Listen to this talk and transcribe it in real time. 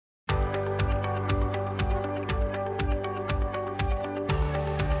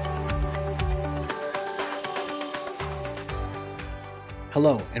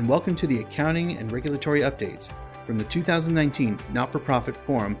Hello, and welcome to the Accounting and Regulatory Updates from the 2019 Not-for-Profit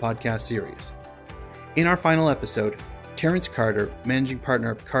Forum podcast series. In our final episode, Terrence Carter, Managing Partner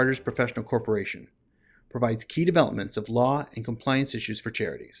of Carter's Professional Corporation, provides key developments of law and compliance issues for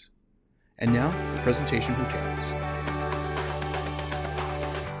charities. And now, the presentation from Terrence.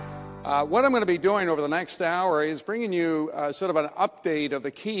 What I'm going to be doing over the next hour is bringing you sort of an update of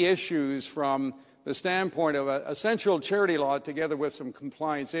the key issues from the standpoint of essential charity law together with some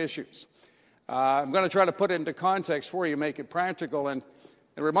compliance issues. I'm going to try to put it into context for you, make it practical, and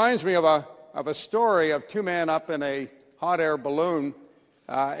it reminds me of a story of two men up in a hot air balloon,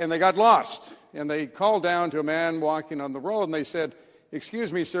 and they got lost. And they called down to a man walking on the road, and they said,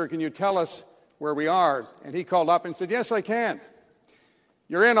 "Excuse me, sir, can you tell us where we are?" And he called up and said, "Yes, I can.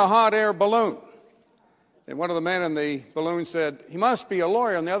 You're in a hot air balloon." And one of the men in the balloon said, "He must be a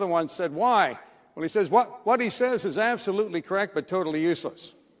lawyer." And the other one said, "Why?" Well, he says, what he says is absolutely correct, but totally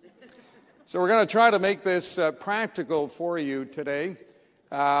useless. So we're going to try to make this practical for you today.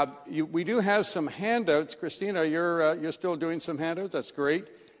 We do have some handouts. Christina, you're still doing some handouts. That's great.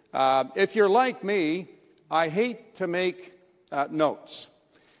 If you're like me, I hate to make notes.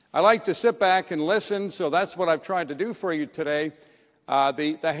 I like to sit back and listen, so that's what I've tried to do for you today.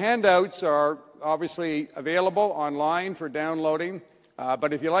 The handouts are obviously available online for downloading.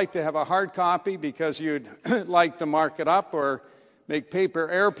 But if you like to have a hard copy because you'd like to mark it up or make paper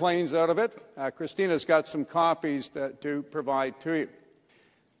airplanes out of it, Christina's got some copies to provide to you.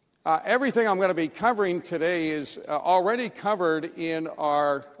 Everything I'm going to be covering today is already covered in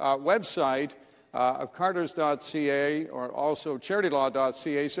our website of carters.ca or also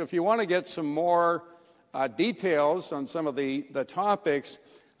charitylaw.ca. So if you want to get some more details on some of the topics,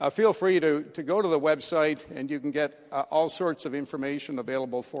 feel free to go to the website, and you can get all sorts of information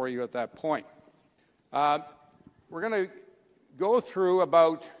available for you at that point. We're going to go through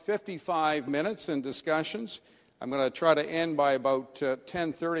about 55 minutes in discussions. I'm going to try to end by about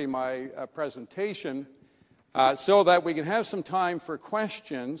 10:30 my presentation so that we can have some time for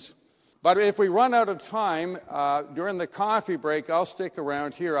questions. But if we run out of time during the coffee break, I'll stick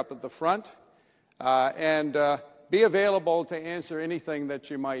around here up at the front and be available to answer anything that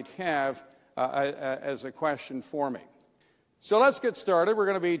you might have as a question for me. So let's get started. We're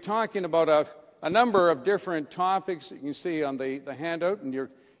going to be talking about a number of different topics that you can see on the handout. And your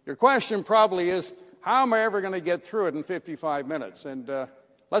question probably is, how am I ever going to get through it in 55 minutes? And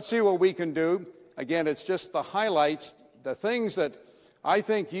let's see what we can do. Again, it's just the highlights, the things that I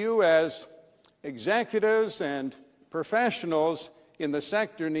think you as executives and professionals in the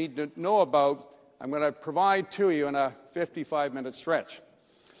sector need to know about. I'm going to provide to you in a 55-minute stretch.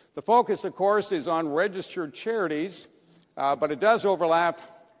 The focus, of course, is on registered charities, but it does overlap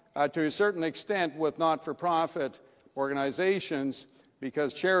to a certain extent with not-for-profit organizations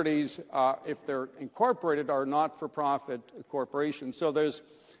because charities, if they're incorporated, are not-for-profit corporations. So there's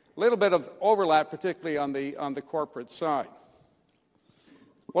a little bit of overlap, particularly on the corporate side.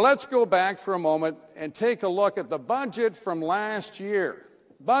 Well, let's go back for a moment and take a look at the budget from last year.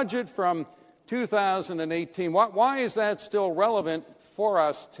 Budget from 2018. Why is that still relevant for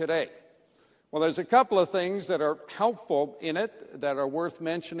us today? Well, there's a couple of things that are helpful in it that are worth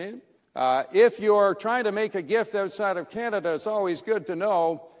mentioning. If you're trying to make a gift outside of Canada, it's always good to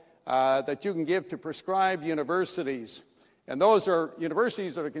know that you can give to prescribed universities. And those are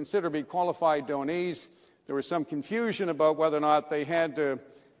universities that are considered to be qualified donees. There was some confusion about whether or not they had to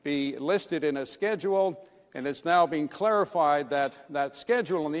be listed in a schedule. And it's now being clarified that that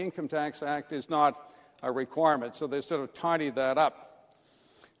schedule in the Income Tax Act is not a requirement. So they sort of tidied that up.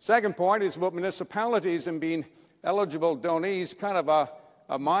 Second point is about municipalities and being eligible donees, kind of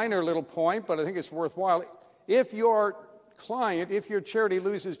a minor little point, but I think it's worthwhile. If your client, if your charity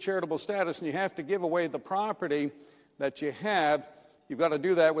loses charitable status and you have to give away the property that you have, you've got to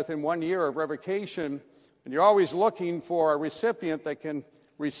do that within 1 year of revocation. And you're always looking for a recipient that can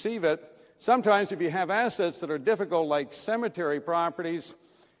receive it. Sometimes if you have assets that are difficult, like cemetery properties,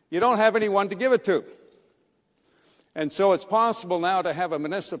 you don't have anyone to give it to. And so it's possible now to have a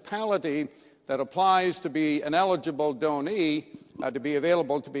municipality that applies to be an eligible donee to be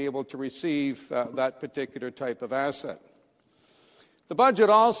available to be able to receive that particular type of asset. The budget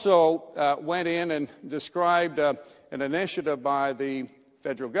also went in and described an initiative by the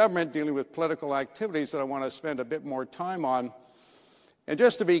federal government dealing with political activities that I want to spend a bit more time on. And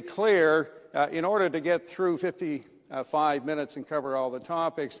just to be clear, in order to get through 55 minutes and cover all the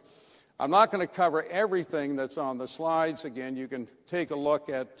topics, I'm not going to cover everything that's on the slides. Again, you can take a look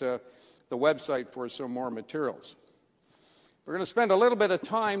at the website for some more materials. We're going to spend a little bit of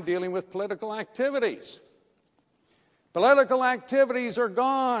time dealing with political activities. Political activities are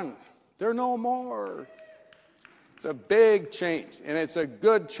gone. They're no more. It's a big change, and it's a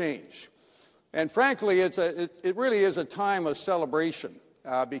good change. And frankly, it really is a time of celebration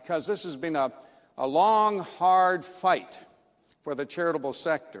because this has been a long, hard fight for the charitable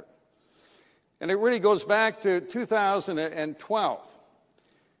sector. And it really goes back to 2012.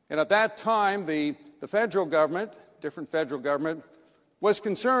 And at that time, the federal government, different federal government, was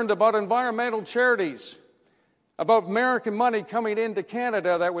concerned about environmental charities, about American money coming into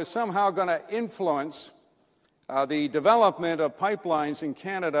Canada that was somehow going to influence the development of pipelines in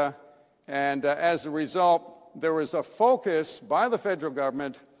Canada. And as a result, there was a focus by the federal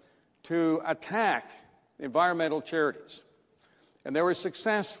government to attack environmental charities. And they were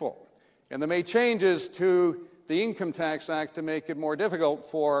successful. And they made changes to the Income Tax Act to make it more difficult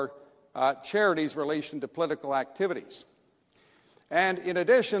for charities in relation to political activities. And in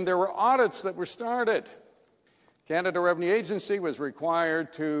addition, there were audits that were started. Canada Revenue Agency was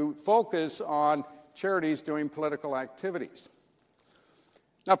required to focus on charities doing political activities.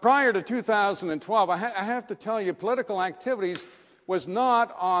 Now, prior to 2012, I have to tell you, political activities was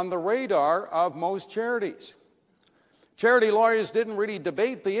not on the radar of most charities. Charity lawyers didn't really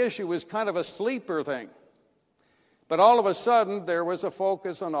debate the issue. It was kind of a sleeper thing. But all of a sudden, there was a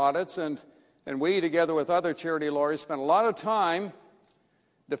focus on audits, and we, together with other charity lawyers, spent a lot of time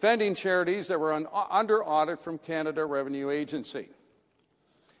defending charities that were under audit from Canada Revenue Agency.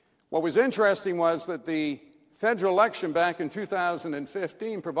 What was interesting was that the federal election back in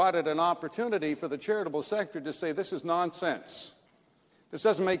 2015 provided an opportunity for the charitable sector to say, this is nonsense. This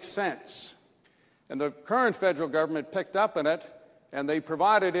doesn't make sense. And the current federal government picked up on it, and they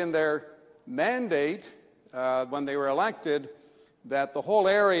provided in their mandate when they were elected that the whole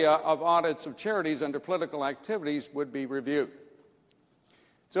area of audits of charities under political activities would be reviewed.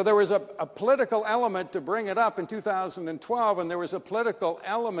 So there was a political element to bring it up in 2012, and there was a political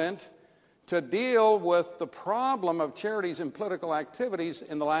element to deal with the problem of charities and political activities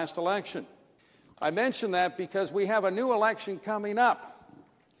in the last election. I mention that because we have a new election coming up.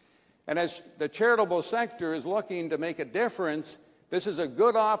 And as the charitable sector is looking to make a difference, this is a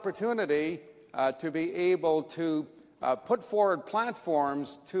good opportunity to be able to put forward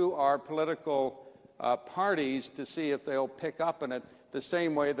platforms to our political parties to see if they'll pick up on it the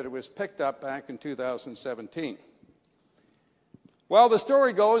same way that it was picked up back in 2017. Well, the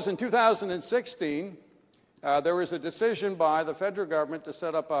story goes in 2016, there was a decision by the federal government to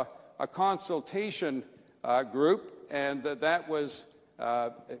set up a consultation group, and that was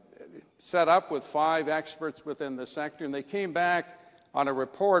set up with 5 experts within the sector, and they came back on a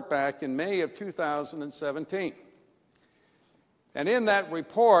report back in May of 2017. And in that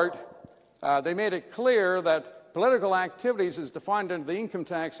report, they made it clear that political activities as defined under the Income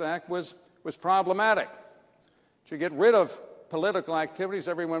Tax Act was problematic. To get rid of political activities,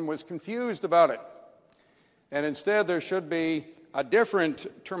 everyone was confused about it. And instead, there should be a different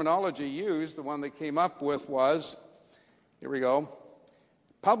terminology used. The one they came up with was, here we go,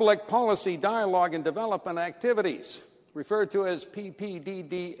 public policy dialogue and development activities, referred to as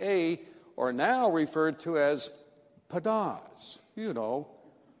PPDDA, or now referred to as PDAS. You know,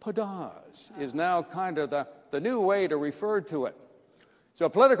 PDAS is now kind of the new way to refer to it. So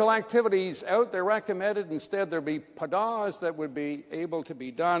political activities out there recommended, instead there be PDAS that would be able to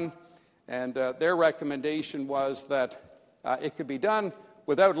be done, and their recommendation was that it could be done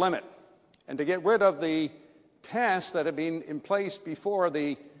without limit. And to get rid of the tests that had been in place before,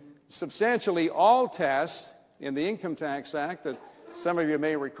 the substantially all tests in the Income Tax Act that some of you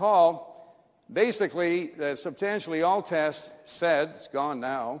may recall, basically the substantially all test said, it's gone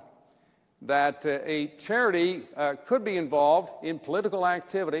now, that a charity could be involved in political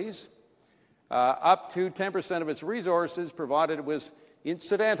activities up to 10% of its resources, provided it was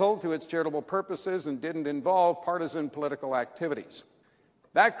incidental to its charitable purposes and didn't involve partisan political activities.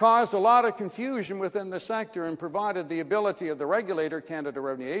 That caused a lot of confusion within the sector and provided the ability of the regulator, Canada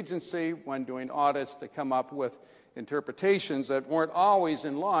Revenue Agency, when doing audits, to come up with interpretations that weren't always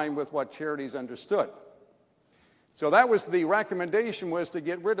in line with what charities understood. So that was the recommendation, was to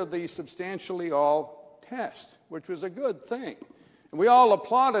get rid of the substantially all test, which was a good thing. And we all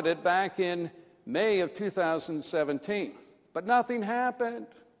applauded it back in May of 2017. But nothing happened.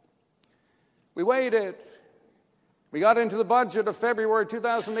 We waited. We got into the budget of February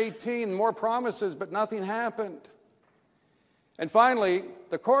 2018, more promises, but nothing happened. And finally,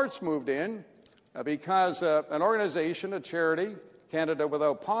 the courts moved in because an organization, a charity, Canada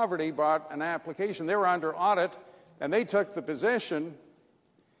Without Poverty, brought an application. They were under audit, and they took the position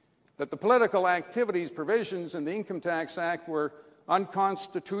that the political activities provisions in the Income Tax Act were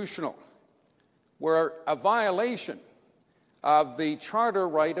unconstitutional, were a violation of the charter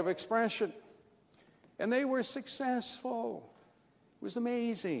right of expression. And they were successful. It was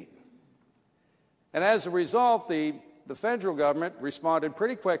amazing. And as a result, the federal government responded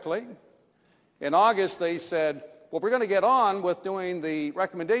pretty quickly. In August, they said, well, we're going to get on with doing the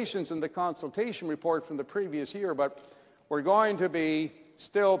recommendations in the consultation report from the previous year, but we're going to be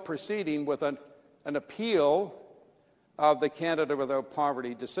still proceeding with an appeal of the Canada Without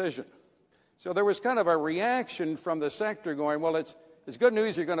Poverty decision. So there was kind of a reaction from the sector going, well, it's good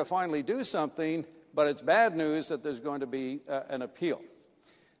news you're going to finally do something, but it's bad news that there's going to be an appeal.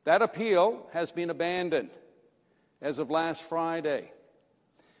 That appeal has been abandoned as of last Friday.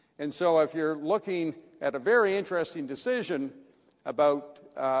 And so if you're looking at a very interesting decision about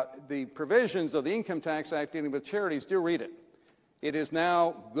the provisions of the Income Tax Act dealing with charities, do read it. It is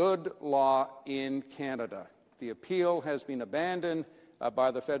now good law in Canada. The appeal has been abandoned by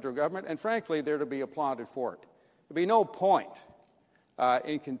the federal government, and frankly, they're to be applauded for it. There'd be no point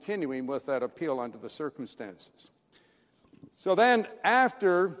in continuing with that appeal under the circumstances. So then,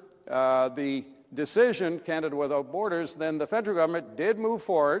 after the decision, Canada Without Borders, then the federal government did move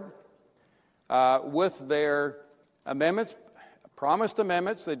forward with their amendments, promised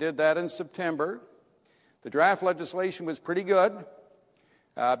amendments. They did that in September. The draft legislation was pretty good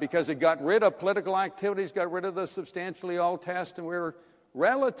because it got rid of political activities, got rid of the substantially all test, and we were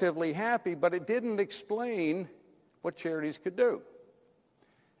relatively happy, but it didn't explain what charities could do.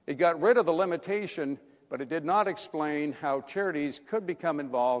 It got rid of the limitation, but it did not explain how charities could become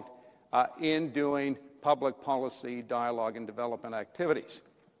involved in doing public policy, dialogue, and development activities.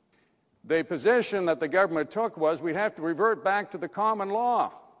 The position that the government took was we'd have to revert back to the common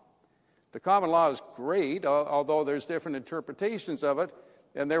law. The common law is great, although there's different interpretations of it,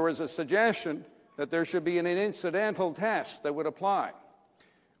 and there was a suggestion that there should be an incidental test that would apply.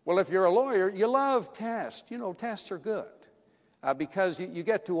 Well, if you're a lawyer, you love tests. You know, tests are good because you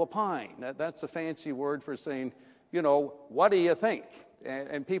get to opine. That's a fancy word for saying, you know, what do you think?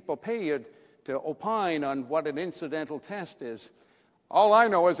 And people pay you to opine on what an incidental test is. All I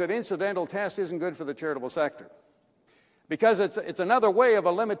know is that incidental test isn't good for the charitable sector because it's another way of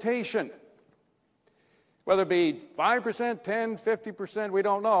a limitation. Whether it be 5%, 10, 50%, we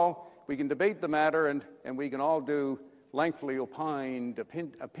don't know. We can debate the matter and we can all do lengthily opined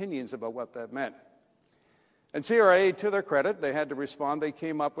opinions about what that meant. And CRA, to their credit, they had to respond. They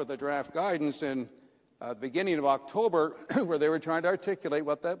came up with a draft guidance in the beginning of October where they were trying to articulate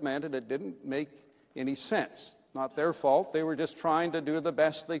what that meant, and it didn't make any sense. Not their fault. They were just trying to do the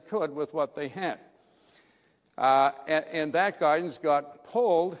best they could with what they had. And that guidance got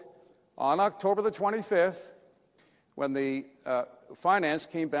pulled on October the 25th when the Finance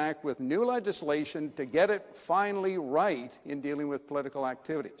came back with new legislation to get it finally right in dealing with political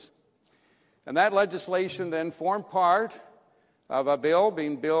activities. And that legislation then formed part of a bill,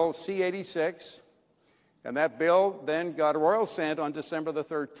 being Bill C-86, and that bill then got a royal assent on December the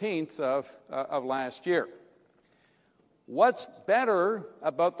 13th of last year. What's better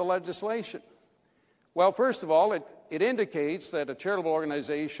about the legislation? Well, first of all, it indicates that a charitable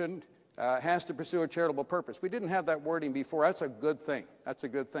organization has to pursue a charitable purpose. We didn't have that wording before. That's a good thing. That's a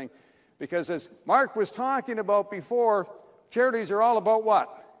good thing. Because as Mark was talking about before, charities are all about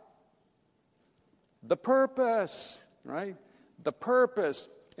what? The purpose, right? The purpose.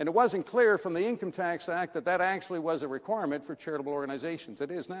 And it wasn't clear from the Income Tax Act that actually was a requirement for charitable organizations.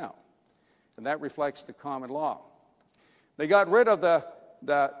 It is now. And that reflects the common law. They got rid of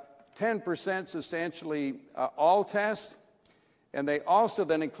the 10% substantially all test, and they also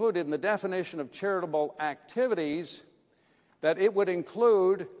then included in the definition of charitable activities that it would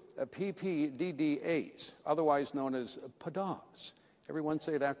include PPDDAs, otherwise known as PDAs. Everyone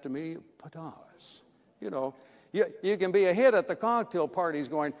say it after me, PDAs. You know, you can be a hit at the cocktail parties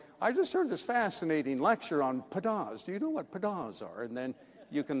going, I just heard this fascinating lecture on PDAs. Do you know what PDAs are? And then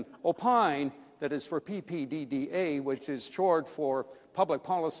you can opine that is for PPDDA, which is short for Public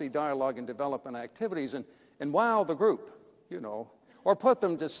Policy, Dialogue, and Development Activities, and wow the group, you know, or put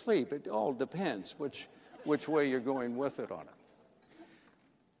them to sleep. It all depends which way you're going with it on it.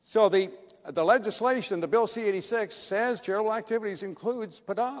 So the legislation, the Bill C-86, says charitable activities includes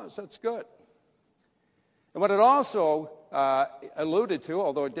PDAs. That's good. And what it also alluded to,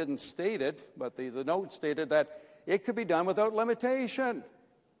 although it didn't state it, but the note stated that it could be done without limitation.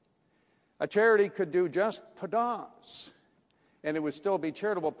 A charity could do just PDAs, and it would still be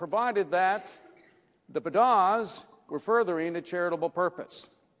charitable, provided that the PDAs were furthering a charitable purpose.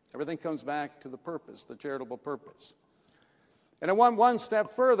 Everything comes back to the purpose, the charitable purpose. And it went one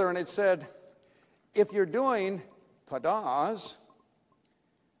step further, and it said, if you're doing PDAs,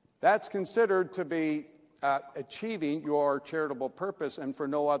 that's considered to be achieving your charitable purpose and for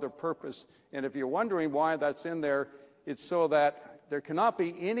no other purpose. And if you're wondering why that's in there, it's so that there cannot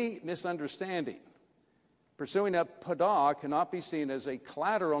be any misunderstanding. Pursuing a PADA cannot be seen as a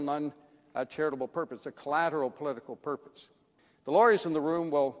collateral non-charitable purpose, a collateral political purpose. The lawyers in the room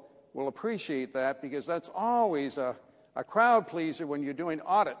will appreciate that, because that's always a crowd pleaser when you're doing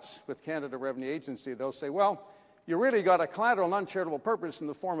audits with Canada Revenue Agency. They'll say, well, you really got a collateral non-charitable purpose in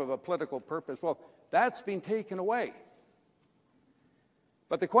the form of a political purpose. Well, that's been taken away.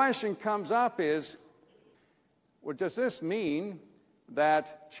 But the question comes up is, well, does this mean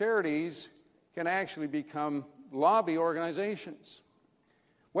that charities can actually become lobby organizations?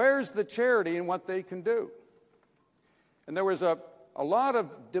 Where's the charity in what they can do? And there was a lot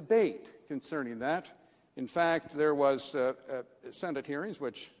of debate concerning that. In fact, there was Senate hearings,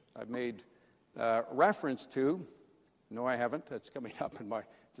 which I've made reference to. No, I haven't. That's coming up in my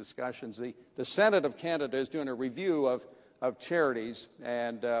discussions. The Senate of Canada is doing a review of charities,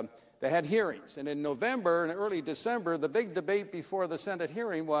 and they had hearings. And in November and early December, the big debate before the Senate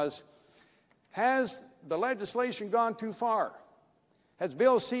hearing was, has the legislation gone too far? Has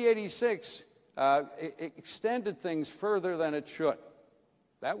Bill C-86 extended things further than it should?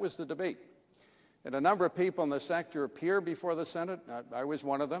 That was the debate. And a number of people in the sector appeared before the Senate, I was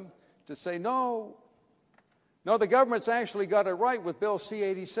one of them, to say, no, the government's actually got it right with Bill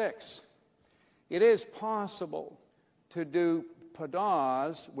C-86. It is possible to do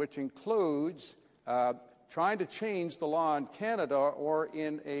PADAs, which includes trying to change the law in Canada or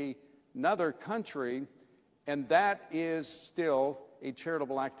in another country, and that is still a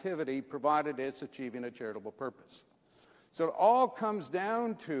charitable activity, provided it's achieving a charitable purpose. So it all comes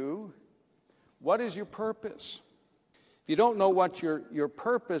down to, what is your purpose? If you don't know what your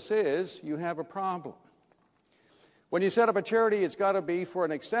purpose is, you have a problem. When you set up a charity, it's got to be for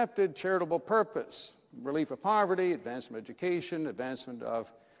an accepted charitable purpose. Relief of poverty, advancement of education, advancement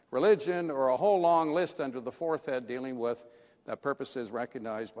of religion, or a whole long list under the fourth head dealing with purposes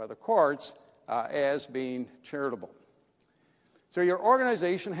recognized by the courts as being charitable. So your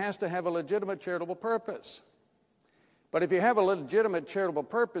organization has to have a legitimate charitable purpose. But if you have a legitimate charitable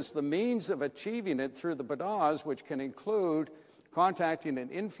purpose, the means of achieving it through the PADAs, which can include contacting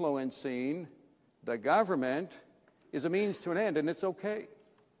and influencing the government, is a means to an end, and it's okay.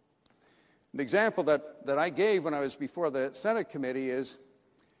 The example that I gave when I was before the Senate committee is,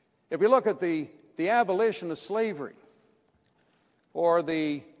 if we look at the abolition of slavery, or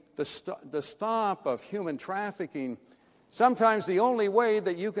the stop of human trafficking, sometimes the only way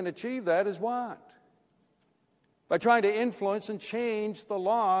that you can achieve that is what? By trying to influence and change the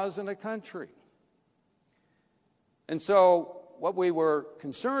laws in a country. And so what we were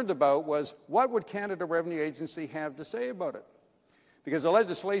concerned about was, what would Canada Revenue Agency have to say about it? Because the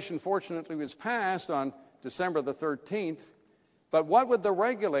legislation, fortunately, was passed on December the 13th, but what would the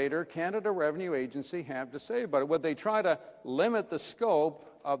regulator, Canada Revenue Agency, have to say about it? Would they try to limit the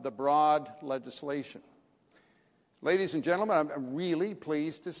scope of the broad legislation? Ladies and gentlemen, I'm really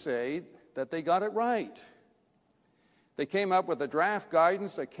pleased to say that they got it right. They came up with a draft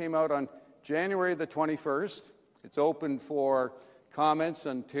guidance that came out on January the 21st. It's open for comments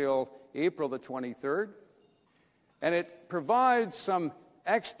until April the 23rd. And it provides some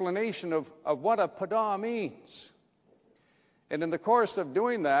explanation of what a PADA means. And in the course of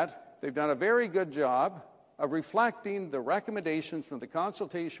doing that, they've done a very good job of reflecting the recommendations from the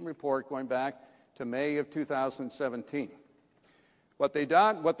consultation report going back to May of 2017. What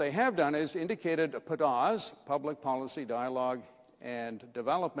they have done is indicated PADAs, public policy dialogue and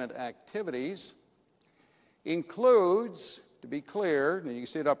development activities, includes, to be clear, and you can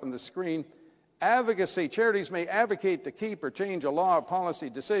see it up on the screen, advocacy. Charities may advocate to keep or change a law or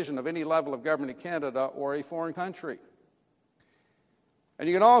policy decision of any level of government in Canada or a foreign country. And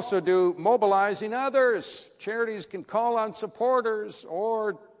you can also do mobilizing others. Charities can call on supporters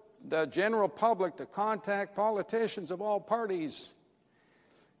or the general public to contact politicians of all parties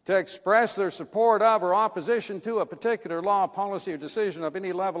to express their support of or opposition to a particular law, policy, or decision of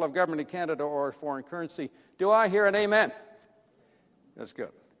any level of government in Canada or foreign currency. Do I hear an amen? That's good.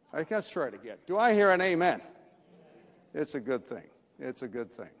 Let's try it again. Do I hear an amen? It's a good thing. It's a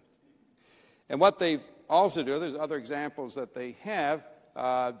good thing. And what they also do, there's other examples that they have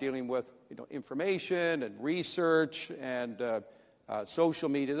dealing with information and research and social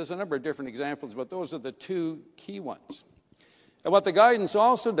media. There's a number of different examples, but those are the two key ones. And what the guidance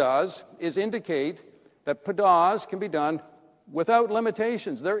also does is indicate that PADAs can be done without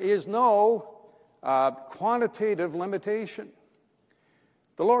limitations. There is no quantitative limitation.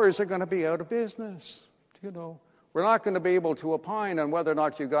 The lawyers are going to be out of business. We're not going to be able to opine on whether or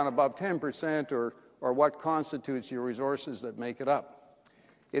not you've gone above 10% or or what constitutes your resources that make it up.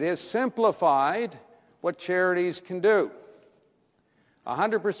 It has simplified what charities can do.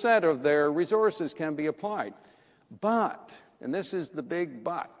 100% of their resources can be applied. But, and this is the big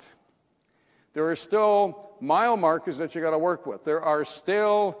but, there are still mile markers that you've got to work with. There are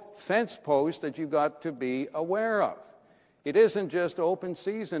still fence posts that you've got to be aware of. It isn't just open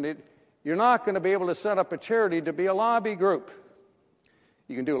season. You're not going to be able to set up a charity to be a lobby group.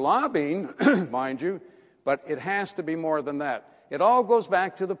 You can do lobbying, mind you, but it has to be more than that. It all goes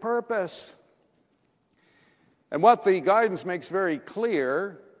back to the purpose. And what the guidance makes very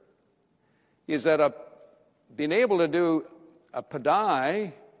clear is that being able to do a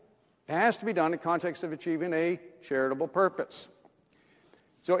PDI has to be done in context of achieving a charitable purpose.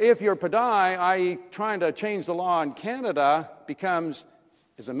 So if your PDI, i.e. trying to change the law in Canada, becomes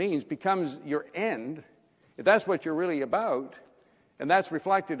your end, if that's what you're really about, and that's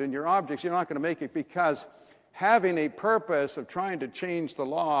reflected in your objects, you're not going to make it, because having a purpose of trying to change the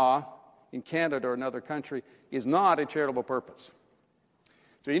law in Canada or another country is not a charitable purpose.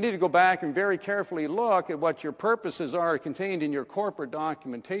 So you need to go back and very carefully look at what your purposes are contained in your corporate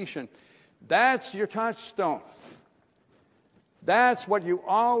documentation. That's your touchstone. That's what you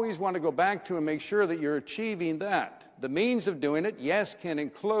always want to go back to and make sure that you're achieving that. The means of doing it, yes, can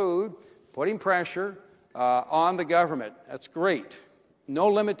include putting pressure on the government. That's great. No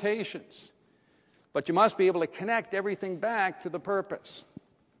limitations. But you must be able to connect everything back to the purpose.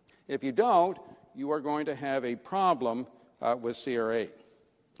 If you don't, you are going to have a problem with CRA.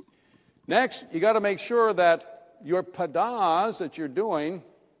 Next, you got to make sure that your PDAs that you're doing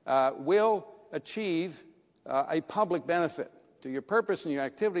will achieve a public benefit. So your purpose and your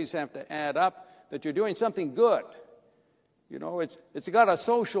activities have to add up, that you're doing something good. You know, it's got a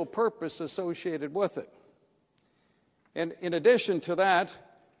social purpose associated with it. And in addition to that,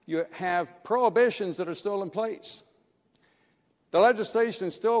 you have prohibitions that are still in place. The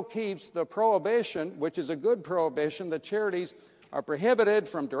legislation still keeps the prohibition, which is a good prohibition, that charities are prohibited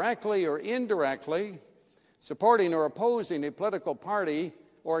from directly or indirectly supporting or opposing a political party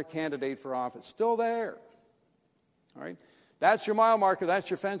or a candidate for office. Still there. All right? That's your mile marker. That's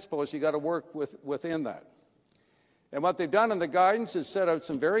your fence post. You've got to work within that. And what they've done in the guidance is set out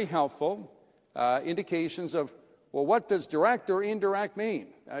some very helpful indications of, well, what does direct or indirect mean?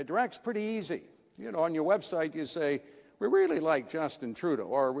 Direct's pretty easy. You know, on your website you say, we really like Justin Trudeau,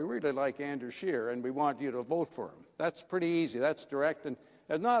 or we really like Andrew Scheer, and we want you to vote for him. That's pretty easy. That's direct, and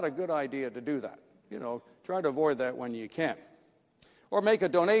it's not a good idea to do that. You know, try to avoid that when you can. Or make a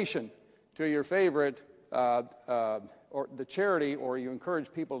donation to your favorite or the charity, or you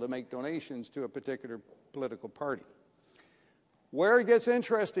encourage people to make donations to a particular political party. Where it gets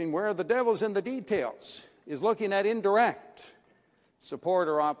interesting, where the devil's in the details, is looking at indirect support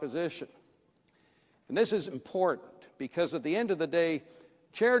or opposition. And this is important because at the end of the day,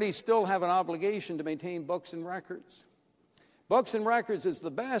 charities still have an obligation to maintain books and records. Books and records is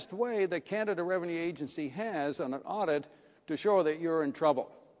the best way that Canada Revenue Agency has on an audit to show that you're in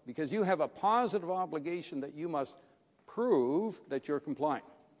trouble, because you have a positive obligation that you must prove that you're compliant.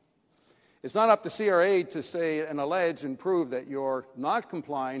 It's not up to CRA to say and allege and prove that you're not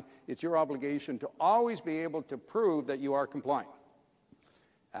complying. It's your obligation to always be able to prove that you are compliant.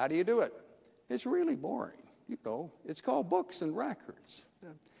 How do you do it? It's really boring. You know, it's called books and records.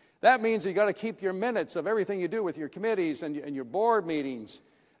 That means you've got to keep your minutes of everything you do with your committees and your board meetings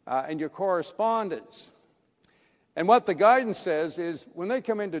and your correspondence. And what the guidance says is when they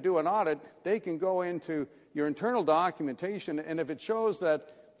come in to do an audit, they can go into your internal documentation, and if it shows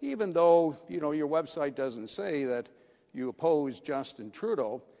that even though, you know, your website doesn't say that you oppose Justin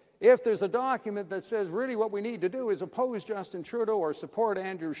Trudeau, if there's a document that says really what we need to do is oppose Justin Trudeau or support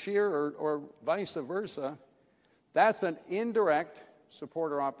Andrew Scheer or vice versa, that's an indirect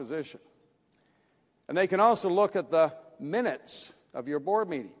support or opposition. And they can also look at the minutes of your board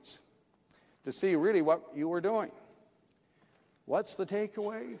meetings to see really what you were doing. What's the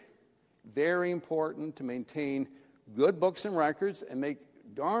takeaway? Very important to maintain good books and records and make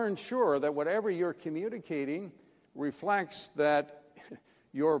darn sure that whatever you're communicating reflects that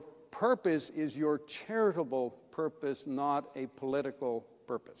your purpose is your charitable purpose, not a political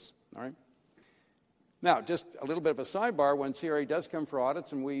purpose. All right? Now, just a little bit of a sidebar, when CRA does come for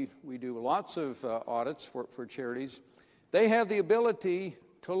audits, and we do lots of audits for charities, they have the ability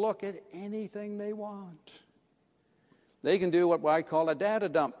to look at anything they want. They can do what I call a data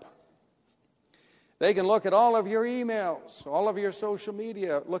dump. They can look at all of your emails, all of your social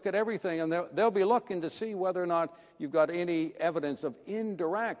media, look at everything, and they'll be looking to see whether or not you've got any evidence of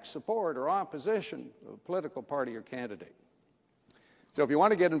indirect support or opposition of a political party or candidate. So if you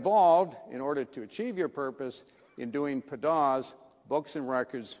want to get involved in order to achieve your purpose in doing PDAS, books and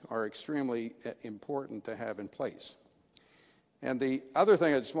records are extremely important to have in place. And the other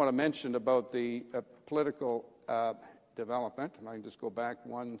thing I just want to mention about the political development, and I can just go back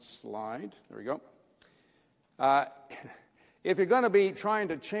one slide. There we go. If you're going to be trying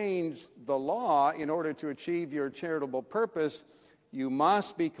to change the law in order to achieve your charitable purpose, you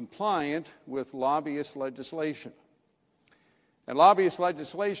must be compliant with lobbyist legislation. And lobbyist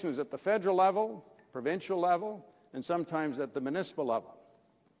legislation is at the federal level, provincial level, and sometimes at the municipal level.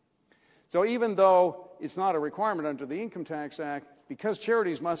 So even though it's not a requirement under the Income Tax Act, because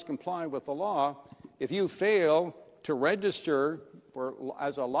charities must comply with the law, if you fail to register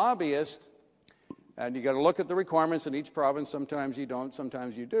as a lobbyist, and you got to look at the requirements in each province, sometimes you don't,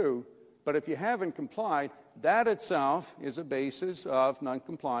 sometimes you do, but if you haven't complied, that itself is a basis of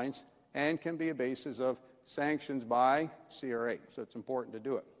noncompliance and can be a basis of sanctions by CRA, so it's important to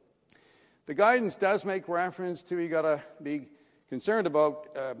do it. The guidance does make reference to you got to be concerned about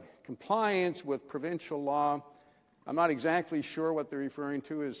compliance with provincial law. I'm not exactly sure what they're referring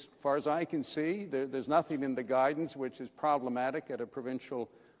to. As far as I can see, there's nothing in the guidance which is problematic at a provincial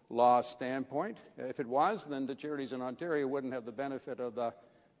law standpoint. If it was, then the charities in Ontario wouldn't have the benefit of the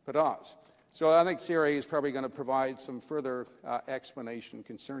PDAS. So I think CRA is probably going to provide some further explanation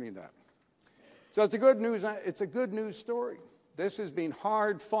concerning that. So it's a good news story. This has been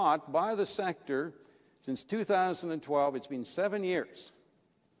hard fought by the sector since 2012. It's been 7 years.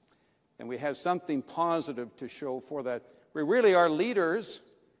 And we have something positive to show for that. We really are leaders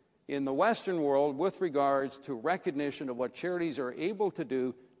in the Western world with regards to recognition of what charities are able to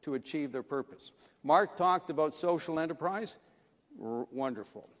do to achieve their purpose. Mark talked about social enterprise.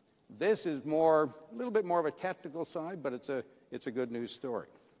 Wonderful. This is a little bit more of a technical side, but it's a good news story.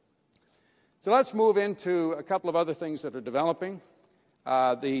 So let's move into a couple of other things that are developing.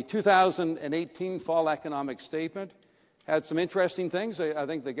 The 2018 Fall Economic Statement had some interesting things. I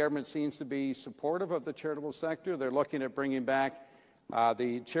think the government seems to be supportive of the charitable sector. They're looking at bringing back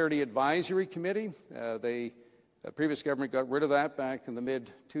the Charity Advisory Committee. The previous government got rid of that back in the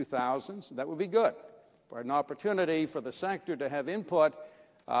mid-2000s. That would be good. For an opportunity for the sector to have input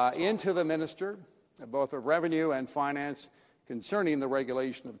into the minister, both of revenue and finance, concerning the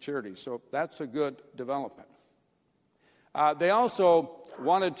regulation of charities. So that's a good development. They also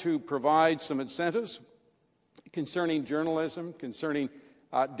wanted to provide some incentives concerning journalism, concerning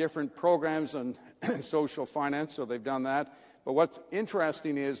different programs on social finance, so they've done that. But what's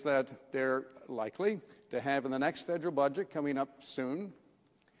interesting is that they're likely to have in the next federal budget coming up soon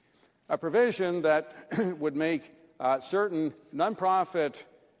a provision that would make certain nonprofit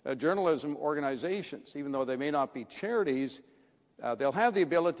journalism organizations, even though they may not be charities, they'll have the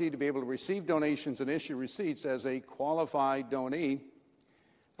ability to be able to receive donations and issue receipts as a qualified donee,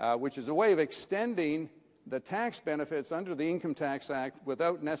 which is a way of extending the tax benefits under the Income Tax Act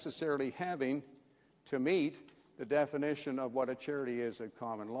without necessarily having to meet the definition of what a charity is at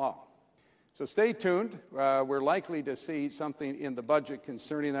common law. So stay tuned. We're likely to see something in the budget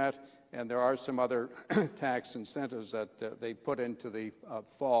concerning that, and there are some other tax incentives that they put into the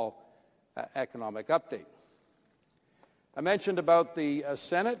fall economic update. I mentioned about the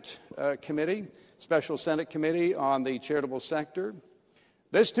Senate committee, Special Senate Committee on the charitable sector.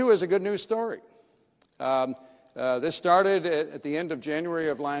 This, too, is a good news story. This started at the end of January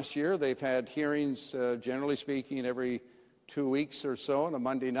of last year. They've had hearings, generally speaking, every 2 weeks or so on a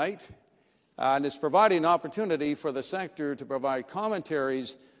Monday night. And it's providing an opportunity for the sector to provide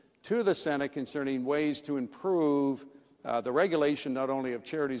commentaries to the Senate concerning ways to improve the regulation not only of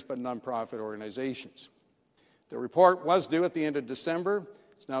charities but nonprofit organizations. The report was due at the end of December.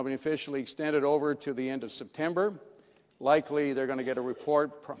 It's now been officially extended over to the end of September. Likely they're going to get a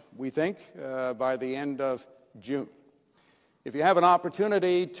report, we think, by the end of June. If you have an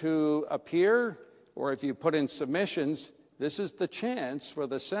opportunity to appear or if you put in submissions, this is the chance for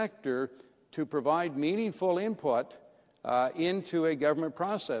the sector to provide meaningful input into a government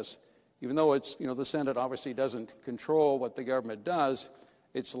process. Even though it's, the Senate obviously doesn't control what the government does,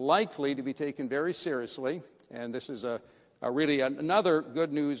 it's likely to be taken very seriously, and this is really another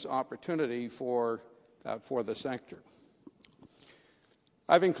good news opportunity for the sector.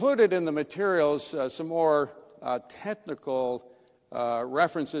 I've included in the materials some more technical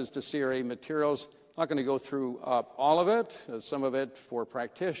references to CRA materials. I'm not going to go through all of it. Some of it for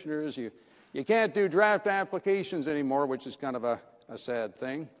practitioners. You can't do draft applications anymore, which is kind of a sad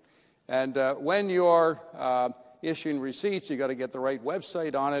thing. And when you're issuing receipts, you've got to get the right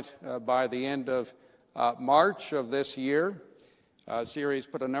website on it by the end of March of this year. CRA has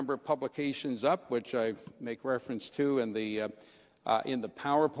put a number of publications up, which I make reference to in the in the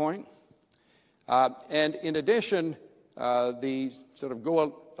PowerPoint. And in addition, the sort of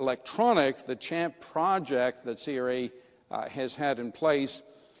Go Electronic, the CHAMP project that CRA has had in place,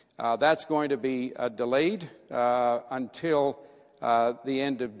 that's going to be delayed until the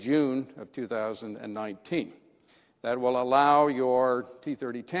end of June of 2019. That will allow your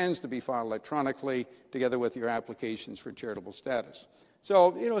T3010s to be filed electronically together with your applications for charitable status.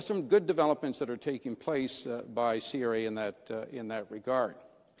 So, some good developments that are taking place by CRA in that regard.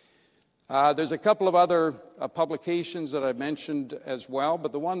 There's a couple of other publications that I mentioned as well,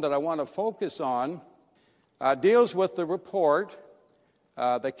 but the one that I want to focus on deals with the report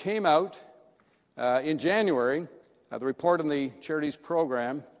that came out in January, the report on the Charities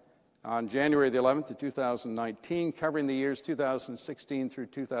Program on January the 11th of 2019, covering the years 2016 through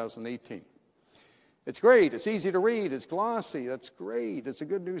 2018. It's great. It's easy to read. It's glossy. That's great. It's a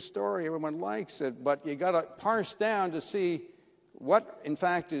good news story. Everyone likes it. But you got to parse down to see what, in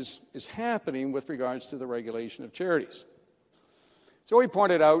fact, is happening with regards to the regulation of charities. So we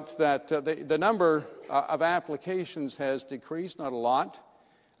pointed out that the number of applications has decreased, not a lot.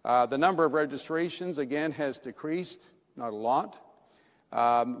 The number of registrations, again, has decreased, not a lot.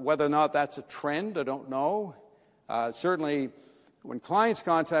 Whether or not that's a trend, I don't know. Certainly, when clients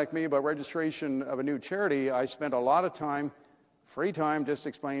contact me about registration of a new charity, I spend a lot of time, free time, just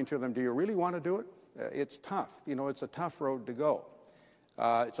explaining to them, do you really want to do it? It's tough. It's a tough road to go.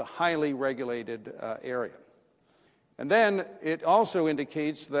 It's a highly regulated area. And then it also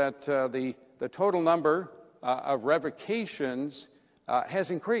indicates that the total number of revocations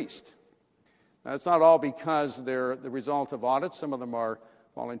has increased. Now, it's not all because they're the result of audits. Some of them are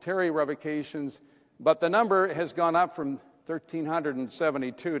voluntary revocations. But the number has gone up from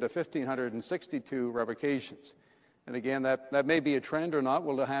 1,372 to 1,562 revocations. And again, that may be a trend or not.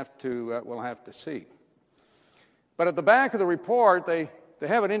 We'll have to see. But at the back of the report, they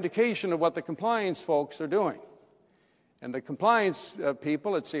have an indication of what the compliance folks are doing. And the compliance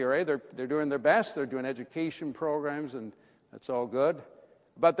people at CRA, they're doing their best. They're doing education programs, and that's all good.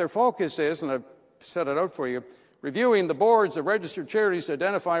 But their focus is, and I've set it out for you, reviewing the boards of registered charities to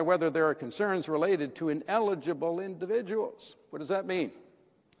identify whether there are concerns related to ineligible individuals. What does that mean?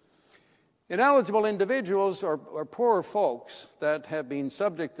 Ineligible individuals are poor folks that have been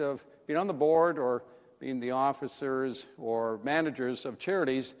subject of being on the board or being the officers or managers of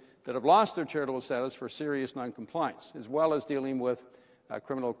charities that have lost their charitable status for serious noncompliance, as well as dealing with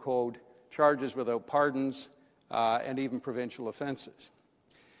criminal code charges without pardons and even provincial offenses.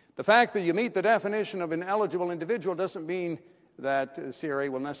 The fact that you meet the definition of an eligible individual doesn't mean that CRA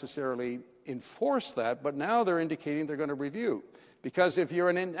will necessarily enforce that, but now they're indicating they're going to review. Because if you're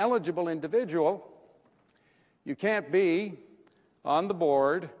an ineligible individual, you can't be on the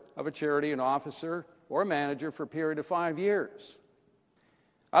board of a charity, an officer, or a manager for a period of 5 years.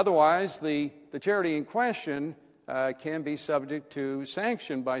 Otherwise, the charity in question can be subject to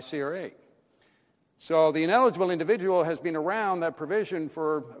sanction by CRA. So the ineligible individual has been around that provision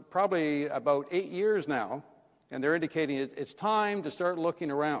for probably about 8 years now, and they're indicating it's time to start looking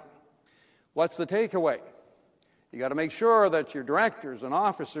around. What's the takeaway? You got to make sure that your directors and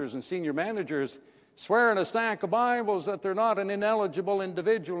officers and senior managers swear in a stack of Bibles that they're not an ineligible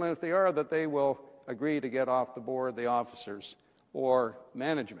individual, and if they are, that they will agree to get off the board, the officers or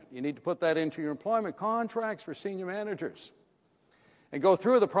management. You need to put that into your employment contracts for senior managers and go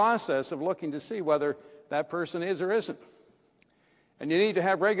through the process of looking to see whether that person is or isn't. And you need to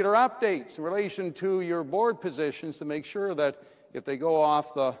have regular updates in relation to your board positions to make sure that if they go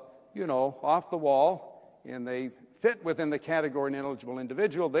off the wall and they fit within the category ineligible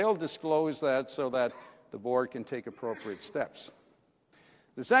individual, they'll disclose that so that the board can take appropriate steps.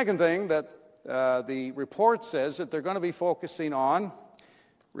 The second thing that the report says that they're going to be focusing on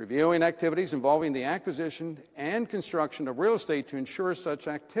reviewing activities involving the acquisition and construction of real estate to ensure such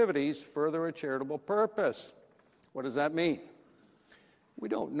activities further a charitable purpose. What does that mean? We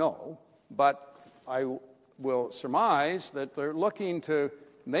don't know, but I will surmise that they're looking to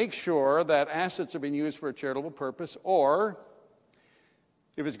make sure that assets are being used for a charitable purpose, or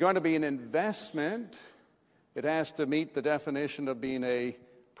if it's going to be an investment, it has to meet the definition of being a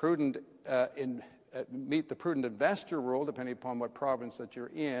prudent meet the prudent investor rule, depending upon what province that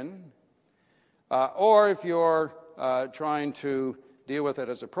you're in. Or if you're trying to deal with it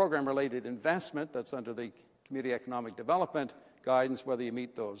as a program-related investment, that's under the Community Economic Development guidance, whether you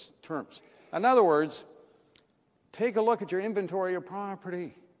meet those terms. In other words, take a look at your inventory of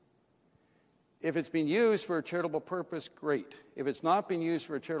property. If it's being used for a charitable purpose, great. If it's not being used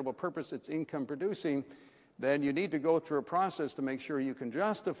for a charitable purpose, it's income producing, then you need to go through a process to make sure you can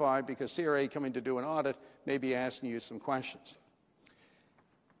justify, because CRA coming to do an audit may be asking you some questions.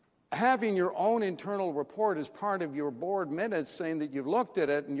 having your own internal report as part of your board minutes saying that you've looked at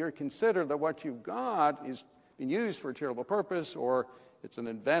it and you're considered that what you've got is being used for a charitable purpose, or it's an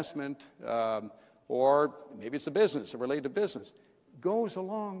investment, or maybe it's a business, a related business, goes a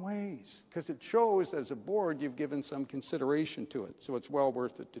long ways because it shows as a board you've given some consideration to it. So it's well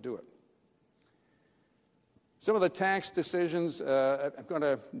worth it to do it. Some of the tax decisions, I'm going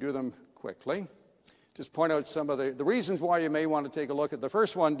to do them quickly. Just point out some of the reasons why you may want to take a look at the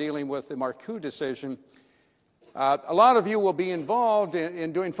first one, dealing with the Marcoux decision. A lot of you will be involved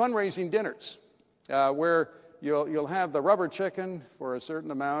in doing fundraising dinners where you'll have the rubber chicken for a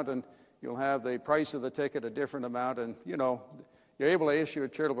certain amount and you'll have the price of the ticket a different amount, and you're able to issue a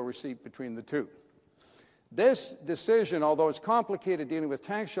charitable receipt between the two. This decision, although it's complicated dealing with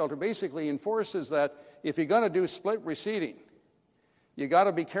tax shelter, basically enforces that if you're going to do split receipting, you got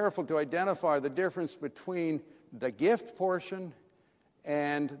to be careful to identify the difference between the gift portion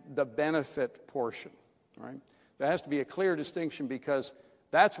and the benefit portion. Right? There has to be a clear distinction because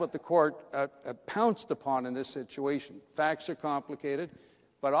that's what the court pounced upon in this situation. Facts are complicated,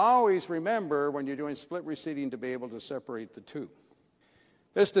 but always remember when you're doing split receipting to be able to separate the two.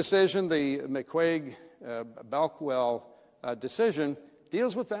 This decision, the McQuaig-Balkwell decision,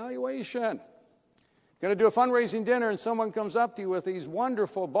 deals with valuation. You're going to do a fundraising dinner and someone comes up to you with these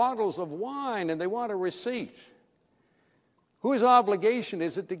wonderful bottles of wine and they want a receipt. Whose obligation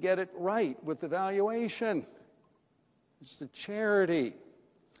is it to get it right with the valuation? It's the charity.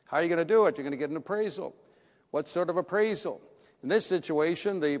 How are you going to do it? You're going to get an appraisal. What sort of appraisal? In this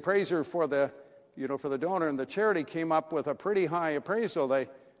situation, the appraiser for the donor and the charity came up with a pretty high appraisal. They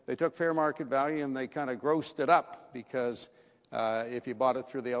took fair market value and they kind of grossed it up because if you bought it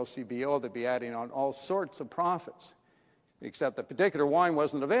through the LCBO, they'd be adding on all sorts of profits. Except the particular wine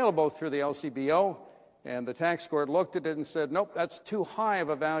wasn't available through the LCBO, and the tax court looked at it and said, nope, that's too high of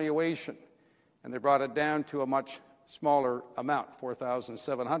a valuation. And they brought it down to a much smaller amount,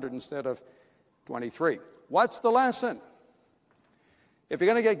 $4,700 instead of $23,000. What's the lesson? If you're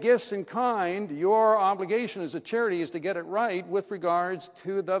going to get gifts in kind, your obligation as a charity is to get it right with regards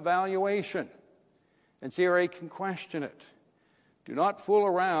to the valuation. And CRA can question it. Do not fool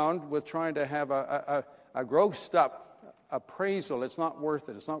around with trying to have a grossed up appraisal. It's not worth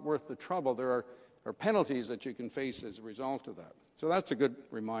it. It's not worth the trouble. There are penalties that you can face as a result of that. So that's a good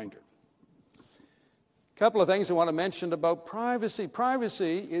reminder. A couple of things I want to mention about privacy.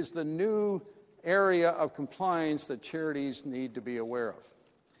 Privacy is the new area of compliance that charities need to be aware of.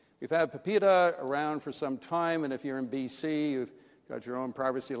 We've had PIPEDA around for some time, and if you're in BC, you've got your own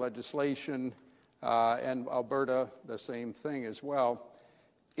privacy legislation, and Alberta, the same thing as well.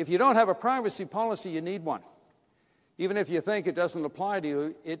 If you don't have a privacy policy, you need one. Even if you think it doesn't apply to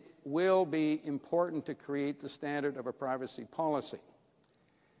you, it will be important to create the standard of a privacy policy.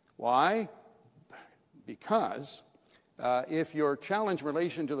 Why? Because if your challenge in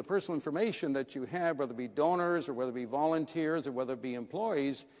relation to the personal information that you have, whether it be donors or whether it be volunteers or whether it be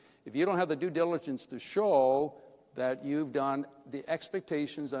employees, if you don't have the due diligence to show that you've done the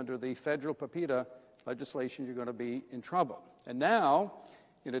expectations under the federal PIPEDA legislation, you're going to be in trouble. And now,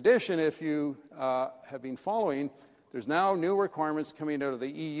 in addition, if you have been following, there's now new requirements coming out of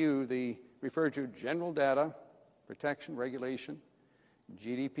the EU, the referred to General Data Protection Regulation,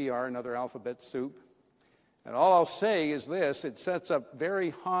 GDPR, another alphabet soup. And all I'll say is this: it sets up very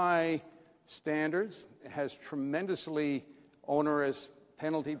high standards, it has tremendously onerous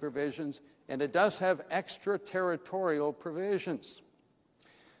penalty provisions, and it does have extraterritorial provisions.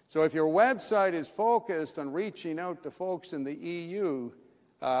 So if your website is focused on reaching out to folks in the EU,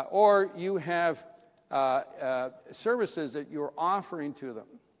 or you have services that you're offering to them,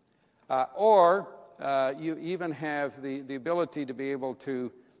 or you even have the ability to be able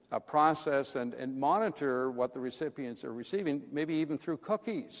to process and monitor what the recipients are receiving, maybe even through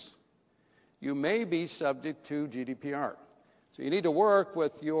cookies, you may be subject to GDPR. So you need to work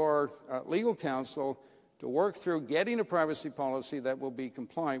with your legal counsel to work through getting a privacy policy that will be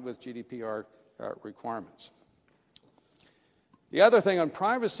compliant with GDPR requirements. The other thing on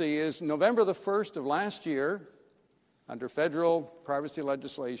privacy is November the 1st of last year, under federal privacy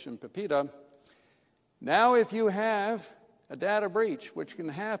legislation, PIPEDA, now if you have a data breach, which can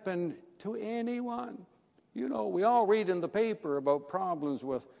happen to anyone. You know, we all read in the paper about problems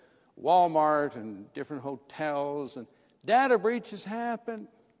with Walmart and different hotels, and data breaches happen.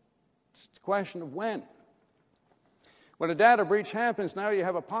 It's a question of when. When a data breach happens, now you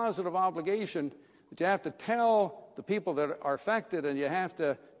have a positive obligation that you have to tell the people that are affected, and you have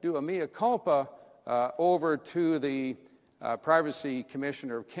to do a mea culpa over to the Privacy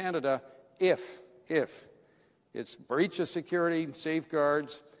Commissioner of Canada if it's breach of security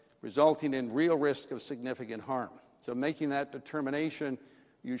safeguards, resulting in real risk of significant harm. So making that determination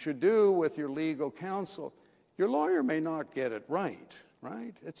you should do with your legal counsel. Your lawyer may not get it right?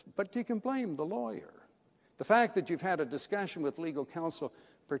 But you can blame the lawyer. The fact that you've had a discussion with legal counsel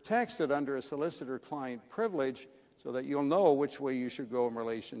protects it under a solicitor-client privilege so that you'll know which way you should go in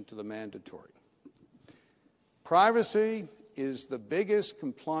relation to the mandatory. Privacy is the biggest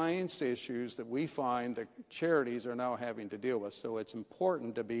compliance issues that we find that charities are now having to deal with, so it's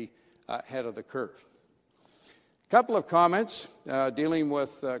important to be ahead of the curve. A couple of comments dealing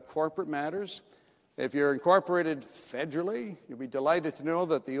with corporate matters. If you're incorporated federally, you'll be delighted to know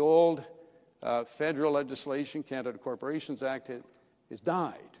that the old federal legislation, Canada Corporations Act, has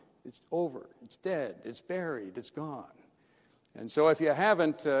died. It's over. It's dead. It's buried. It's gone. And so if you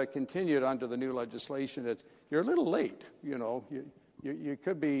haven't continued under the new legislation, you're a little late. You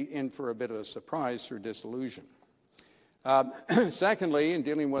could be in for a bit of a surprise or disillusion. Secondly, in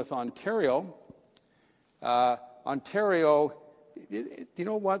dealing with Ontario, you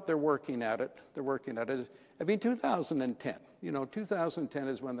know what? They're working at it. They're working at it. 2010. 2010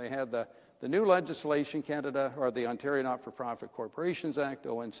 is when they had the new legislation, Canada, or the Ontario Not-for-Profit Corporations Act,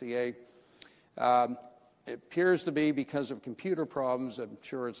 ONCA. It appears to be because of computer problems. I'm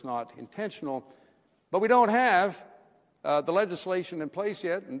sure it's not intentional. But we don't have the legislation in place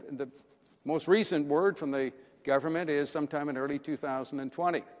yet. And the most recent word from the government is sometime in early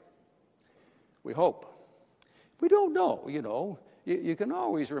 2020. We hope. We don't know, You can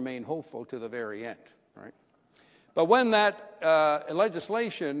always remain hopeful to the very end, right? But when that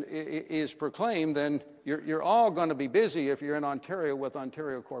legislation is proclaimed, then you're all going to be busy if you're in Ontario with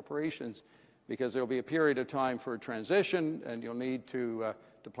Ontario corporations, because there'll be a period of time for a transition, and you'll need to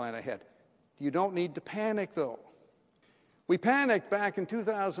plan ahead. You don't need to panic, though. We panicked back in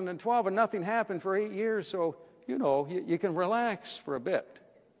 2012, and nothing happened for 8 years, so, you can relax for a bit,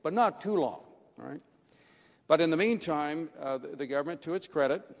 but not too long, right? But in the meantime, the government, to its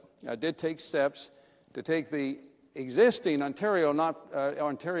credit, did take steps to take the existing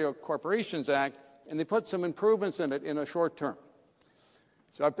Ontario Corporations Act, and they put some improvements in it in a short term.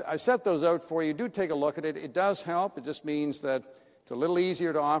 So I set those out for you. Do take a look at it. It does help. It just means that it's a little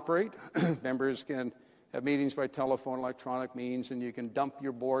easier to operate. Members can have meetings by telephone, electronic means, and you can dump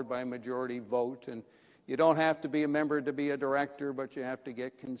your board by a majority vote. And you don't have to be a member to be a director, but you have to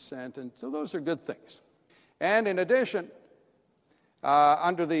get consent. And so those are good things. And in addition,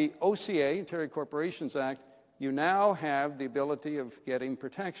 under the OCA, Ontario Corporations Act, you now have the ability of getting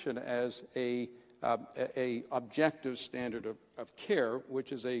protection as a objective standard of care,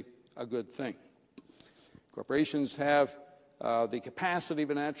 which is a good thing. Corporations have the capacity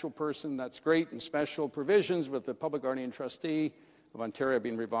of a natural person. That's great, and special provisions with the Public Guardian Trustee of Ontario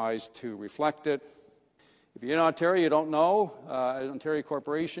being revised to reflect it. If you're in Ontario, you don't know, an Ontario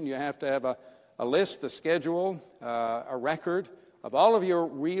Corporation, you have to have a list, a schedule, a record of all of your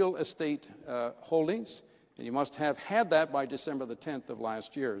real estate holdings, and you must have had that by December the 10th of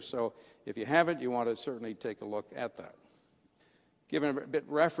last year. So if you haven't, you want to certainly take a look at that. Giving a bit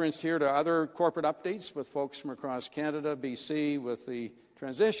reference here to other corporate updates with folks from across Canada, BC, with the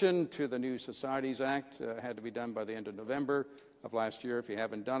transition to the new Societies Act, had to be done by the end of November of last year. If you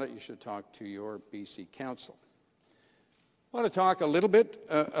haven't done it, you should talk to your BC Council. I want to talk a little bit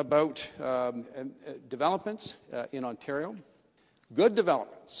about developments in Ontario. Good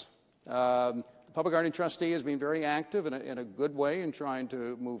developments. The Public Guardian Trustee has been very active in a good way in trying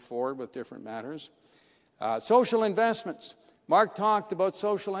to move forward with different matters. Social investments. Mark talked about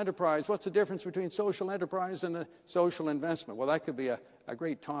social enterprise. What's the difference between social enterprise and a social investment? Well, that could be a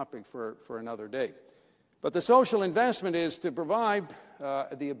great topic for another day. But the social investment is to provide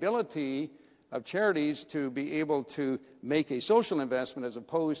the ability of charities to be able to make a social investment as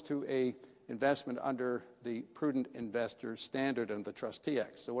opposed to a investment under the Prudent Investor Standard and the Trustee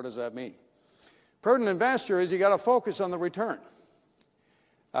Act. So what does that mean? Prudent investor is you got to focus on the return.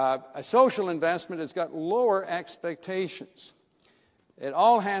 A social investment has got lower expectations. It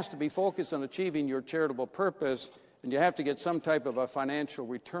all has to be focused on achieving your charitable purpose, and you have to get some type of a financial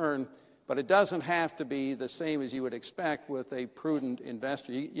return, but it doesn't have to be the same as you would expect with a prudent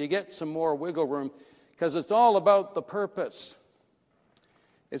investor. You get some more wiggle room because it's all about the purpose.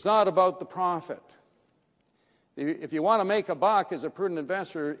 It's not about the profit. If you want to make a buck as a prudent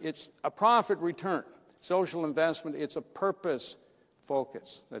investor, it's a profit return. Social investment, it's a purpose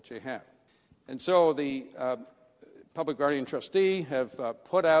focus that you have. And so the Public Guardian Trustee have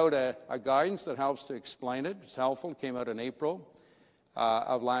put out a guidance that helps to explain it. It's helpful. It came out in April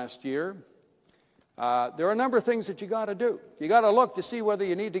of last year. There are a number of things that you got to do. You got to look to see whether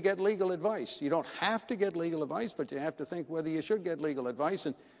you need to get legal advice. You don't have to get legal advice, but you have to think whether you should get legal advice.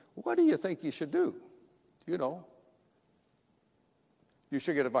 And What do you think you should do? You know, you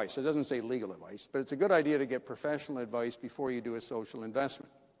should get advice. It doesn't say legal advice, but it's a good idea to get professional advice before you do a social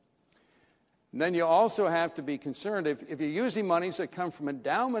investment. And then you also have to be concerned if you're using monies that come from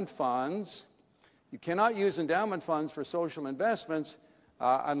endowment funds, you cannot use endowment funds for social investments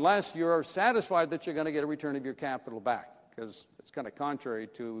unless you're satisfied that you're going to get a return of your capital back, because it's kind of contrary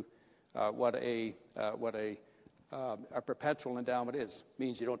to what a perpetual endowment is. It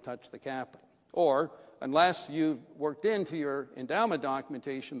means you don't touch the capital. Or unless you've worked into your endowment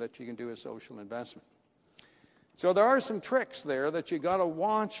documentation that you can do a social investment. So there are some tricks there that you got to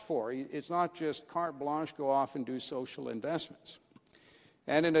watch for. It's not just carte blanche, go off and do social investments.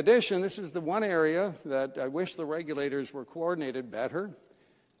 And in addition, this is the one area that I wish the regulators were coordinated better.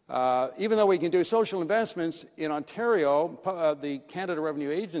 Even though we can do social investments in Ontario, the Canada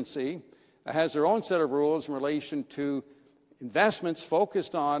Revenue Agency has their own set of rules in relation to investments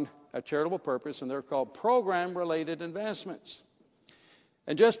focused on a charitable purpose, and they're called program-related investments.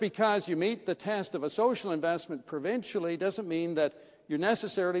 And just because you meet the test of a social investment provincially doesn't mean that you're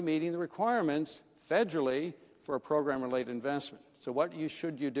necessarily meeting the requirements federally for a program-related investment. So what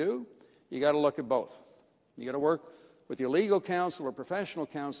should you do? You got to look at both. You got to work with your legal counsel or professional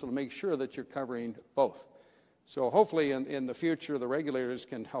counsel to make sure that you're covering both. So hopefully in the future the regulators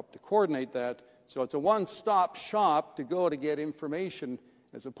can help to coordinate that, so it's a one-stop shop to go to get information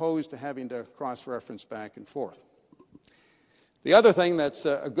as opposed to having to cross-reference back and forth. The other thing that's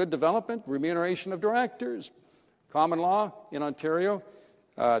a good development, remuneration of directors. Common law in Ontario,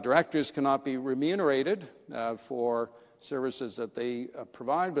 directors cannot be remunerated for services that they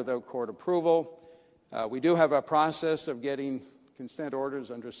provide without court approval. We do have a process of getting consent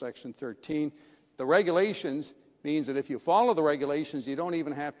orders under Section 13. The regulations means that if you follow the regulations, you don't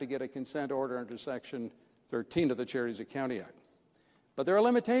even have to get a consent order under Section 13 of the Charities Accounting Act. But there are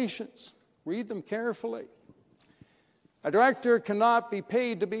limitations. Read them carefully. A director cannot be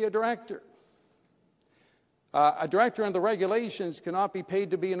paid to be a director. A director under the regulations cannot be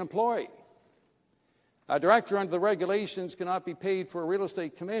paid to be an employee. A director under the regulations cannot be paid for a real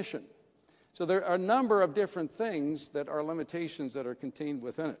estate commission. So there are a number of different things that are limitations that are contained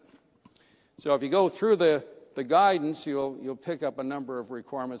within it. So if you go through the guidance, you'll pick up a number of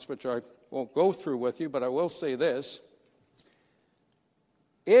requirements, which I won't go through with you, but I will say this.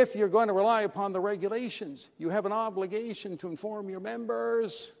 If you're going to rely upon the regulations, you have an obligation to inform your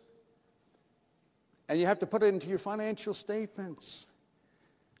members, and you have to put it into your financial statements.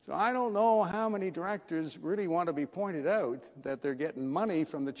 So I don't know how many directors really want to be pointed out that they're getting money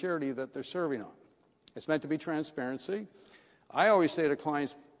from the charity that they're serving on. It's meant to be transparency. I always say to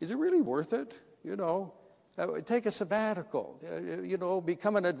clients, is it really worth it? You know, take a sabbatical. You know,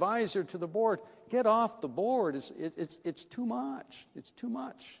 become an advisor to the board. Get off the board. It's too much. It's too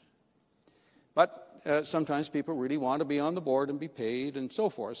much. But sometimes people really want to be on the board and be paid and so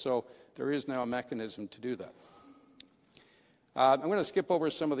forth. So there is now a mechanism to do that. I'm going to skip over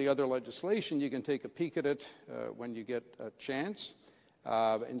some of the other legislation. You can take a peek at it when you get a chance.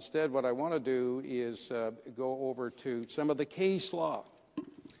 Instead, what I want to do is go over to some of the case law.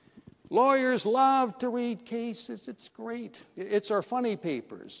 Lawyers love to read cases. It's great. It's our funny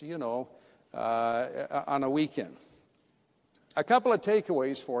papers, you know, on a weekend. A couple of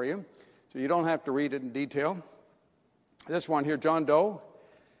takeaways for you, so you don't have to read it in detail. This one here, John Doe,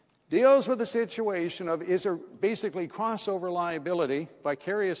 deals with the situation of is there basically crossover liability,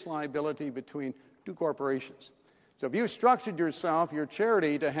 vicarious liability between two corporations. So if you structured yourself, your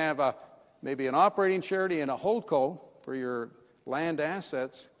charity, to have maybe an operating charity and a holdco for your land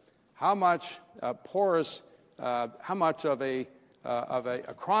assets, how much how much of a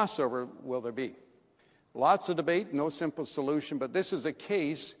crossover will there be? Lots of debate, no simple solution, but this is a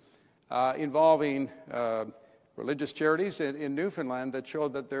case involving religious charities in Newfoundland that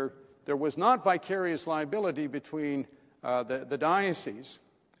showed that there was not vicarious liability between the diocese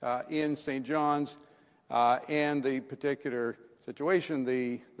in St. John's and the particular situation,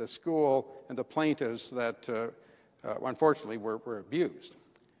 the school and the plaintiffs that unfortunately were abused.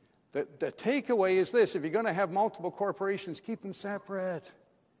 The takeaway is this: if you're going to have multiple corporations, keep them separate.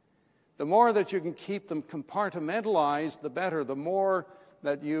 The more that you can keep them compartmentalized, the better. The more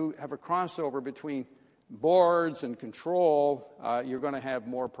that you have a crossover between boards and control, you're going to have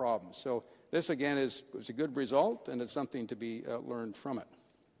more problems. So this, again, was a good result, and it's something to be learned from it.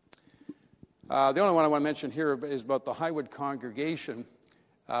 The only one I want to mention here is about the Highwood congregation.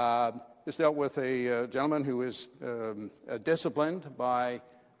 This dealt with a gentleman who was disciplined by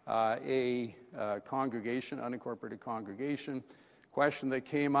a congregation, unincorporated congregation. Question that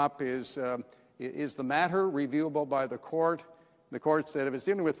came up is the matter reviewable by the court? The court said if it's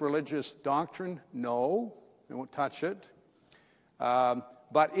dealing with religious doctrine, no, they won't touch it.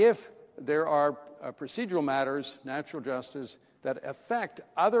 But if there are procedural matters, natural justice, that affect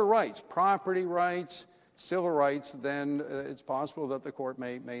other rights, property rights, civil rights, then it's possible that the court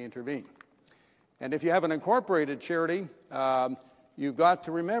may intervene. And if you have an incorporated charity, you've got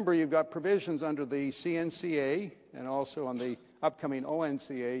to remember you've got provisions under the CNCA and also on the upcoming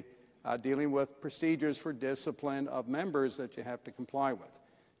ONCA dealing with procedures for discipline of members that you have to comply with.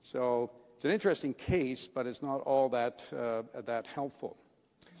 So it's an interesting case, but it's not all that helpful.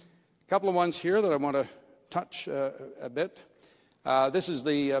 A couple of ones here that I want to touch a bit. This is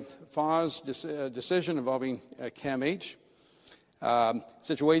the FAWS decision involving CAMH.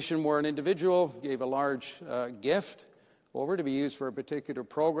 Situation where an individual gave a large gift over to be used for a particular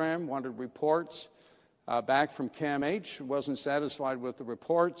program, wanted reports back from CAMH, wasn't satisfied with the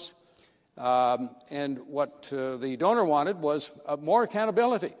reports, and what the donor wanted was more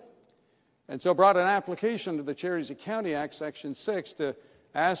accountability. And so brought an application to the Charities Accounting Act, Section 6, to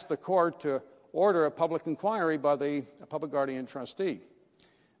ask the court to order a public inquiry by the public guardian trustee.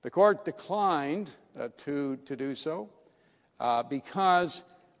 The court declined to do so because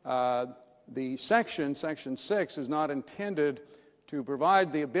the Section 6, is not intended to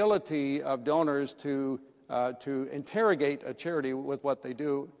provide the ability of donors to interrogate a charity with what they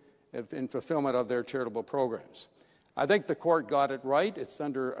do in fulfillment of their charitable programs. I think the court got it right. It's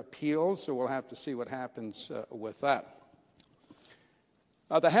under appeal, so we'll have to see what happens with that.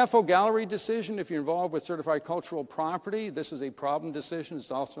 The Heffo Gallery decision, if you're involved with certified cultural property, this is a problem decision.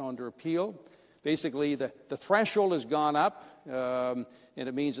 It's also under appeal. Basically, the threshold has gone up, and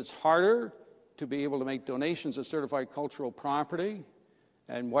it means it's harder to be able to make donations of certified cultural property.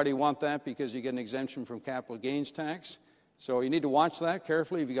 And why do you want that? Because you get an exemption from capital gains tax. So you need to watch that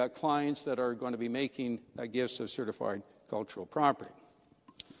carefully if you've got clients that are going to be making gifts of certified cultural property.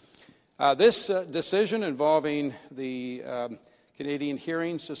 This decision involving the Canadian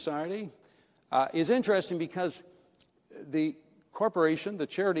Hearing Society is interesting because the corporation, the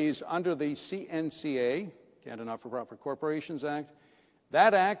charities under the CNCA, Canada Not-for-Profit Corporations Act,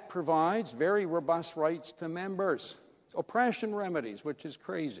 that act provides very robust rights to members. Oppression remedies, which is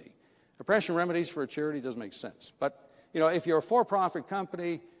crazy. Oppression remedies for a charity doesn't make sense. But, if you're a for-profit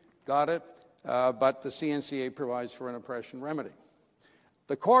company, got it, but the CNCA provides for an oppression remedy.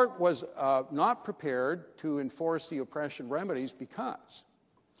 The court was not prepared to enforce the oppression remedies because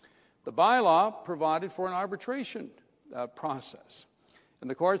the bylaw provided for an arbitration process. And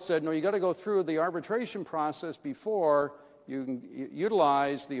the court said, no, you've got to go through the arbitration process before you can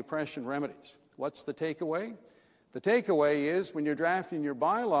utilize the oppression remedies. What's the takeaway? The takeaway is when you're drafting your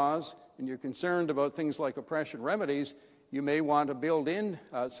bylaws and you're concerned about things like oppression remedies, you may want to build in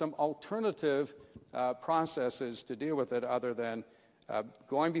some alternative processes to deal with it other than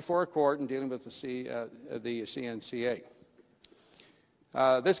going before a court and dealing with the CNCA.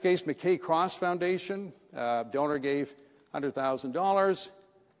 This case, McKay Cross Foundation, donor gave $100,000,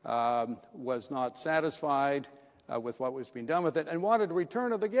 was not satisfied with what was being done with it, and wanted a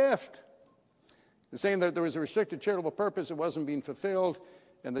return of the gift. Saying that there was a restricted charitable purpose, it wasn't being fulfilled,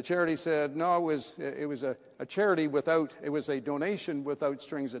 and the charity said, no, it was a charity without, it was a donation without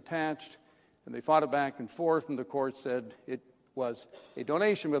strings attached, and they fought it back and forth, and the court said it was a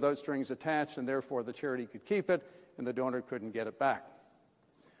donation without strings attached, and therefore the charity could keep it, and the donor couldn't get it back.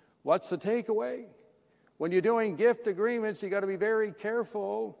 What's the takeaway? When you're doing gift agreements, you've got to be very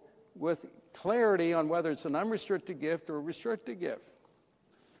careful with clarity on whether it's an unrestricted gift or a restricted gift.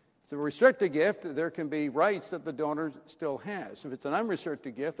 If it's a restricted gift, there can be rights that the donor still has. If it's an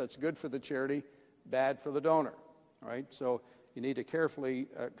unrestricted gift, that's good for the charity, bad for the donor. All right? So you need to carefully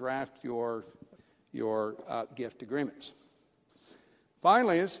draft your gift agreements.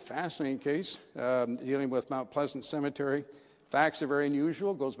 Finally, it's a fascinating case dealing with Mount Pleasant Cemetery. Facts are very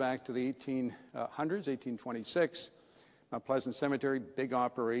unusual. Goes back to the 1800s, 1826. Mount Pleasant Cemetery, big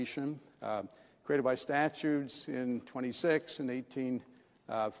operation, created by statutes in 26 and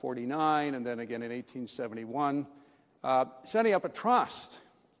 1849, and then again in 1871, setting up a trust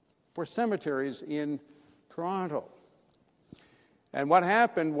for cemeteries in Toronto. And what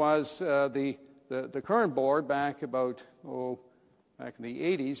happened was the current board back in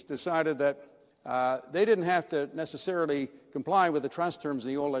the 80s decided that they didn't have to necessarily comply with the trust terms of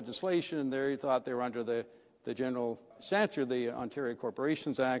the old legislation. They thought they were under the general statute, the Ontario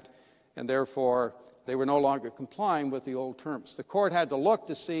Corporations Act, and therefore they were no longer complying with the old terms. The court had to look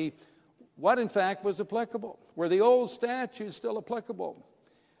to see what in fact was applicable. Were the old statutes still applicable?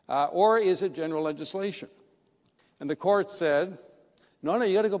 Or is it general legislation? And the court said, no,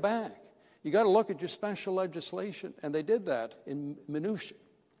 you got to go back. You got to look at your special legislation. And they did that in minutiae.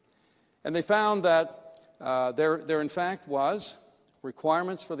 And they found that there in fact was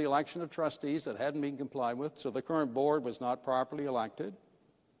requirements for the election of trustees that hadn't been complied with, so the current board was not properly elected,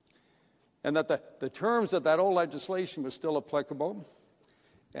 and that the terms of that old legislation was still applicable,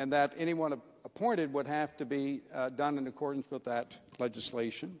 and that anyone appointed would have to be done in accordance with that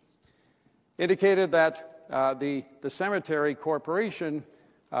legislation. Indicated that the cemetery corporation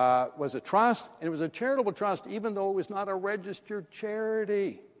was a trust, and it was a charitable trust even though it was not a registered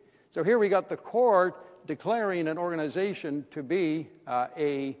charity. So here we got the court declaring an organization to be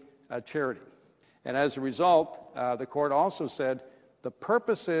a charity. And as a result, the court also said the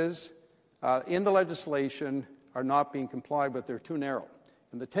purposes in the legislation are not being complied with. They're too narrow.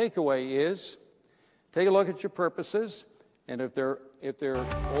 And the takeaway is, take a look at your purposes, and if they're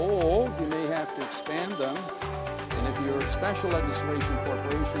old, you may have to expand them. And if you're special legislation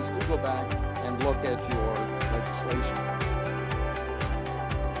corporations, do go back and look at your legislation.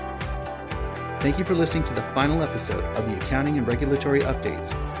 Thank you for listening to the final episode of the Accounting and Regulatory Updates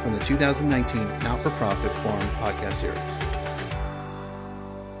from the 2019 Not-for-Profit Forum podcast series.